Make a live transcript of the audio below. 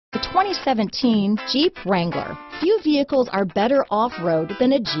2017 Jeep Wrangler. Few vehicles are better off-road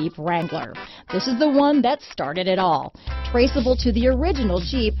than a Jeep Wrangler. This is the one that started it all. Traceable to the original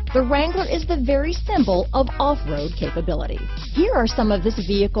Jeep, the Wrangler is the very symbol of off-road capability. Here are some of this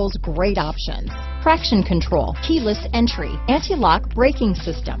vehicle's great options: traction control, keyless entry, anti-lock braking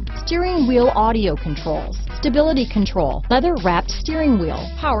system, steering wheel audio controls, stability control, leather-wrapped steering wheel,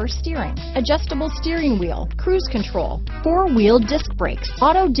 power steering, adjustable steering wheel, cruise control, four-wheel disc brakes,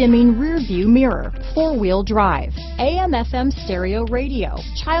 auto-dimming rear-view mirror, four-wheel drive, AM/FM stereo radio,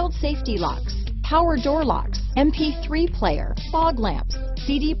 child safety locks, power door locks, MP3 player, fog lamps,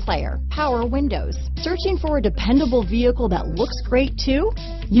 CD player, power windows. Searching for a dependable vehicle that looks great too?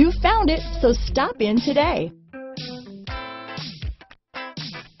 You found it, so stop in today.